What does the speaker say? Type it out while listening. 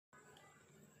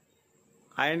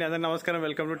And అందరూ నమస్కారం,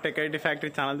 welcome to tech IT factory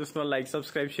channel. చూస్తున్న లైక్,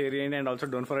 సబ్స్క్రైబ్, షేర్ చేయండి and also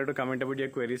don't forget to comment about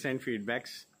your queries and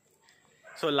feedbacks.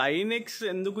 So Linux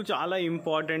ఎందుకు చాలా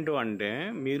important అంటే,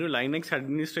 మీరు లైనెక్స్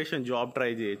అడ్మినిస్ట్రేషన్ జాబ్ ట్రై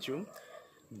చేయొచ్చు.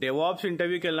 DevOps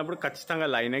ఇంటర్వ్యూకి వెళ్ళినప్పుడు ఖచ్చితంగా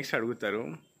లైనెక్స్ అడుగుతారు.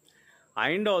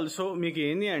 అండ్ ఆల్సో మీకు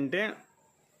ఏంటి అంటే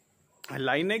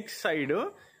లైనెక్స్ సైడ్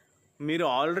మీరు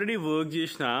ఆల్రెడీ వర్క్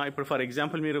చేసిన, ఇప్పుడు ఫర్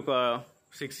ఎగ్జాంపుల్ మీరు ఒక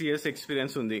 6 years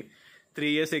ఎక్స్పీరియన్స్ ఉంది,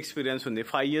 3 years ఎక్స్పీరియన్స్ ఉంది,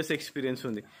 5 years ఎక్స్పీరియన్స్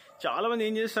ఉంది. చాలామంది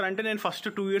ఏం చేస్తారంటే నేను ఫస్ట్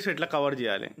 2 years ఎట్లా కవర్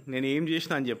చేయాలి, నేను ఏం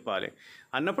చేసిన అని చెప్పాలి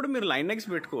అన్నప్పుడు మీరు లైనెక్స్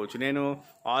పెట్టుకోవచ్చు. నేను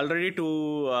ఆల్రెడీ 2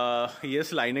 years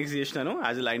లైనెక్స్ చేసినాను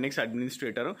as a Linux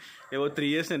administrator, 3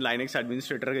 years నేను లైనెక్స్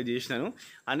అడ్మినిస్ట్రేటర్గా చేసినాను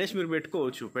అనేసి మీరు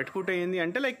పెట్టుకోవచ్చు. పెట్టుకుంటే ఏంటి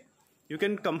అంటే like you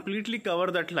can completely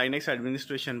cover that Linux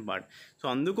administration part. So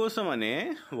అందుకోసమనే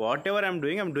what ever I'm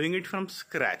doing it from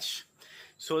scratch,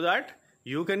 so that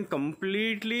you can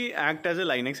completely act as a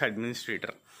Linux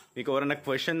administrator. మీకు ఎవరైనా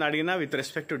క్వశ్చన్ అడిగినా విత్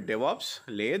రెస్పెక్ట్ టు డెవాప్స్,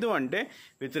 లేదు అంటే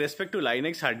with respect to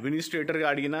Linux అడ్మినిస్ట్రేటర్గా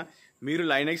అడిగినా మీరు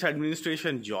Linux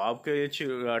administration జాబ్కి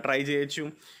try చేయొచ్చు.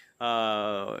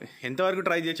 ఎంతవరకు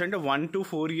ట్రై చేయొచ్చు అంటే 1 to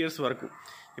 4 years వరకు.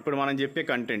 ఇప్పుడు మనం చెప్పే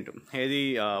కంటెంట్ ఏది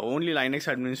ఓన్లీ లైనెక్స్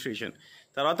అడ్మినిస్ట్రేషన్,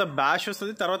 తర్వాత బ్యాష్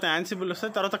వస్తుంది, తర్వాత యాన్సిబుల్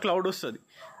వస్తుంది, తర్వాత క్లౌడ్ వస్తుంది.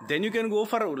 Then you can go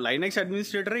for Linux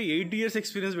administrator 8 years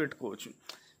experience పెట్టుకోవచ్చు.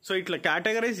 సో ఇట్లా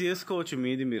కేటగరైజ్ చేసుకోవచ్చు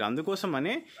మీది మీరు.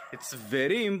 అందుకోసమనే it's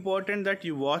very important that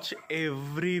you watch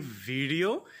every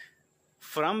video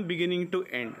from beginning to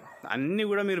end. అన్నీ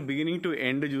కూడా మీరు బిగినింగ్ టు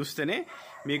ఎండ్ చూస్తేనే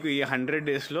మీకు ఈ 100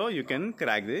 daysలో you can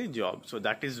crack the job. So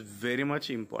that is very much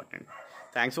important.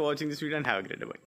 Thanks for watching this video and have a great day. By.